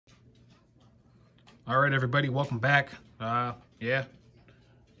All right, everybody, welcome back. Yeah,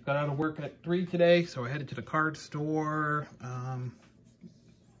 got out of work at 3 today, so I headed to the card store.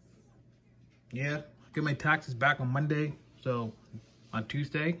 Yeah, get my taxes back on Monday, so on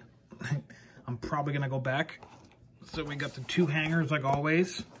Tuesday, I'm probably gonna go back. So we got the 2 hangers like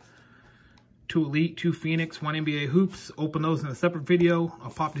always. 2 Elite, 2 Phoenix, 1 NBA Hoops. Open those in a separate video.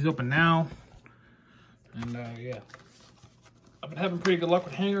 I'll pop these open now. And yeah, I've been having pretty good luck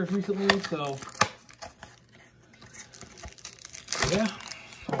with hangers recently, so yeah,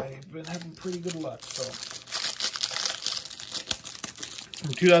 I've been having pretty good luck. So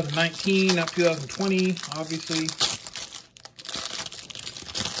from 2019 up 2020, obviously.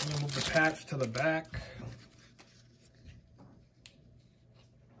 I'm gonna move the patch to the back.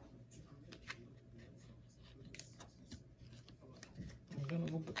 I'm gonna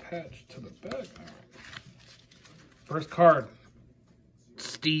move the patch to the back. All right. First card,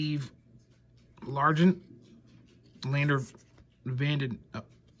 Steve Largent, Leighton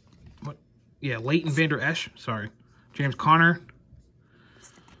Vander Esch, sorry. James Conner,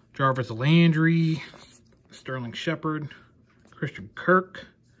 Jarvis Landry, Sterling Shepard, Christian Kirk,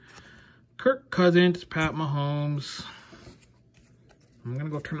 Kirk Cousins, Pat Mahomes. I'm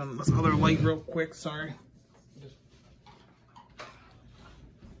gonna go turn on this other light real quick, sorry.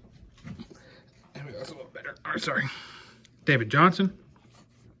 That's a little better. All right, sorry. David Johnson,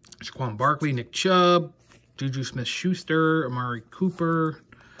 Shaquan Barkley, Nick Chubb, Juju Smith-Schuster, Amari Cooper,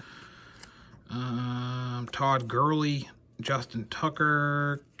 Todd Gurley, Justin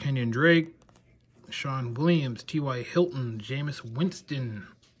Tucker, Kenyon Drake, Sean Williams, T.Y. Hilton, Jameis Winston.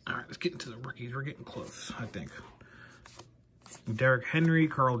 All right, let's get into the rookies. We're getting close, I think. Derrick Henry,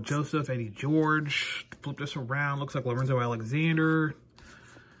 Carl Joseph, Eddie George. Flip this around. Looks like Lorenzo Alexander,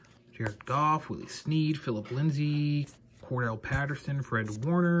 Jared Goff, Willie Snead, Phillip Lindsay, Cordell Patterson, Fred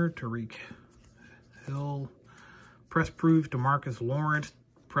Warner, Tariq Hill, Press Proof, DeMarcus Lawrence,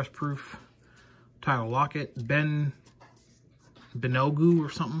 Press Proof, Tyler Lockett, Ben Benogu or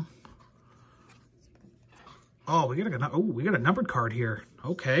something. Oh, we got a numbered card here.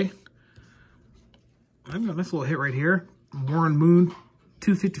 Okay. I got a nice little hit right here. Warren Moon,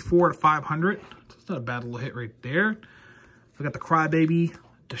 254 to 500. That's not a bad little hit right there. We got the crybaby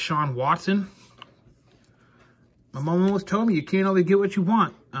Deshaun Watson. My mom always told me you can't always get what you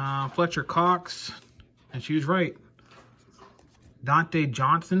want. Fletcher Cox, and she was right. Dante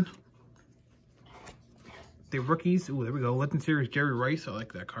Johnson. The rookies. Ooh, there we go. Legend Series Jerry Rice. I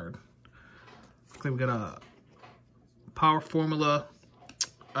like that card. Looks like we got a Power Formula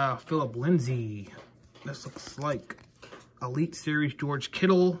Phillip Lindsay. This looks like Elite Series George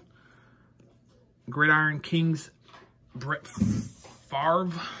Kittle. Gridiron Kings Brett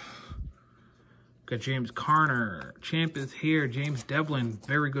Favre. Got James Conner. Champ is here. James Devlin.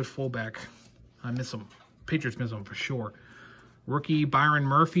 Very good fullback. I miss him. Patriots miss him for sure. Rookie Byron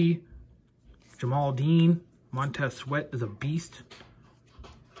Murphy. Jamal Dean. Montez Sweat is a beast.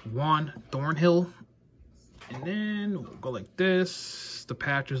 Juan Thornhill. And then we'll go like this. The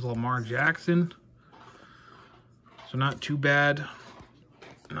patch is Lamar Jackson. So not too bad.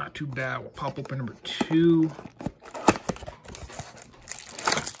 Not too bad. We'll pop open number 2.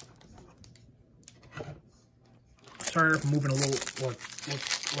 Sorry if I'm moving a little, I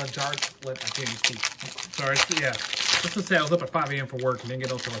can't even see. Sorry, yeah. Let's just say I was up at 5 a.m. for work and didn't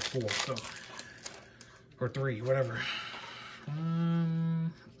get out till like 4, so. Or 3, whatever.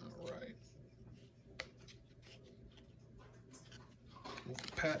 Alright.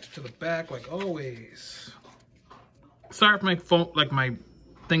 Patch to the back like always. Sorry if my phone, like my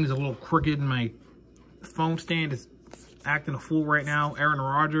thing's a little crooked and my phone stand is acting a fool right now. Aaron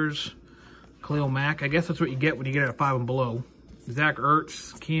Rodgers. Khalil Mack. I guess that's what you get when you get at a 5 and below. Zach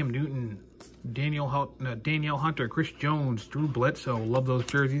Ertz, Cam Newton, Danielle Hunter, Chris Jones, Drew Bledsoe. Love those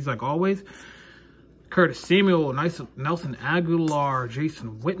jerseys like always. Curtis Samuel, Nelson Aguilar,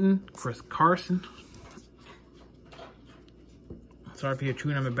 Jason Witten, Chris Carson. Sorry if you're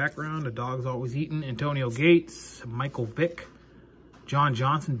chewing on my background. The dog's always eating. Antonio Gates, Michael Vick, John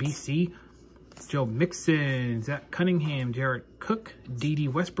Johnson, BC, Joe Mixon, Zach Cunningham, Jared Cook, D.D.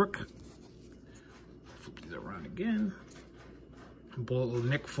 Westbrook. Flip these around again.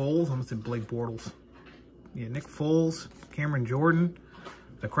 Nick Foles, I almost said Blake Bortles. Yeah, Nick Foles, Cameron Jordan,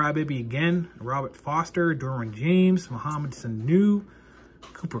 the Crybaby again, Robert Foster, Derwin James, Mohamed Sanu,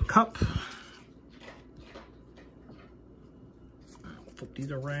 Cooper Kupp. Flip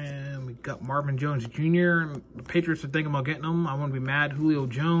these around. We got Marvin Jones Jr. The Patriots are thinking about getting him. I wouldn't be mad. Julio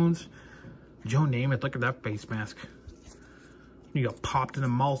Jones, Joe Namath. Look at that face mask. You got popped in the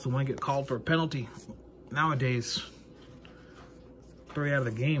mouth and want to get called for a penalty. Nowadays, 3 out of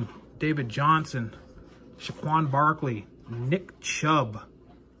the game. David Johnson, Shaquan Barkley, Nick Chubb,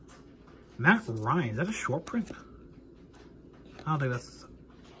 Matt Ryan. Is that a short print? I don't think that's...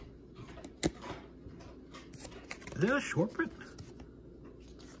 Is that a short print?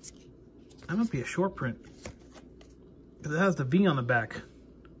 That might be a short print. Because it has the V on the back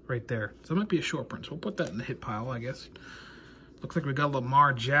right there. So it might be a short print. So we'll put that in the hit pile, I guess. Looks like we got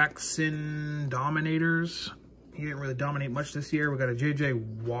Lamar Jackson Dominators. He didn't really dominate much this year. We got a J.J.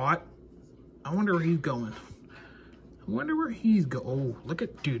 Watt. I wonder where he's going. Oh, look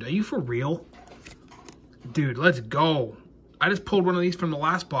at... Dude, are you for real? Dude, let's go. I just pulled one of these from the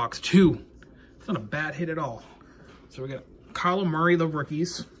last box, too. It's not a bad hit at all. So we got Kyler Murray, the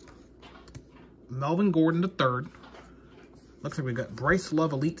rookies. Melvin Gordon, the third. Looks like we got Bryce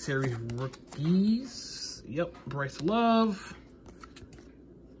Love Elite Series rookies. Yep, Bryce Love.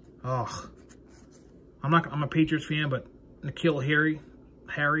 Oh, I'm a Patriots fan, but N'Keal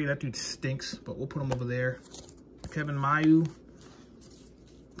Harry, that dude stinks. But we'll put him over there. Kevin Mayu,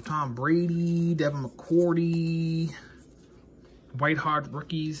 Tom Brady, Devin McCourty, White Hart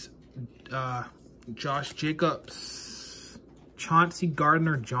rookies, Josh Jacobs, Chauncey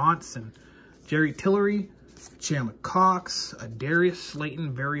Gardner-Johnson, Jerry Tillery, Chandler Cox, Darius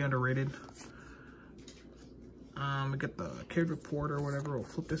Slayton, very underrated. We got the Kid Reporter or whatever. We'll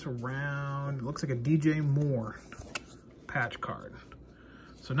flip this around. It looks like a DJ Moore patch card.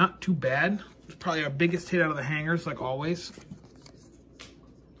 So not too bad. It's probably our biggest hit out of the hangers, like always.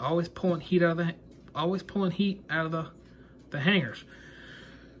 Always pulling heat out of the hangers.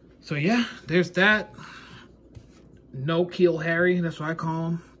 So yeah, there's that. No N'Keal Harry, that's what I call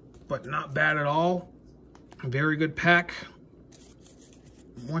him. But not bad at all. Very good pack.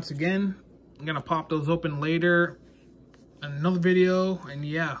 Once again, I'm gonna pop those open later in another video. And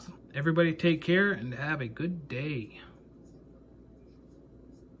yeah, everybody take care and have a good day.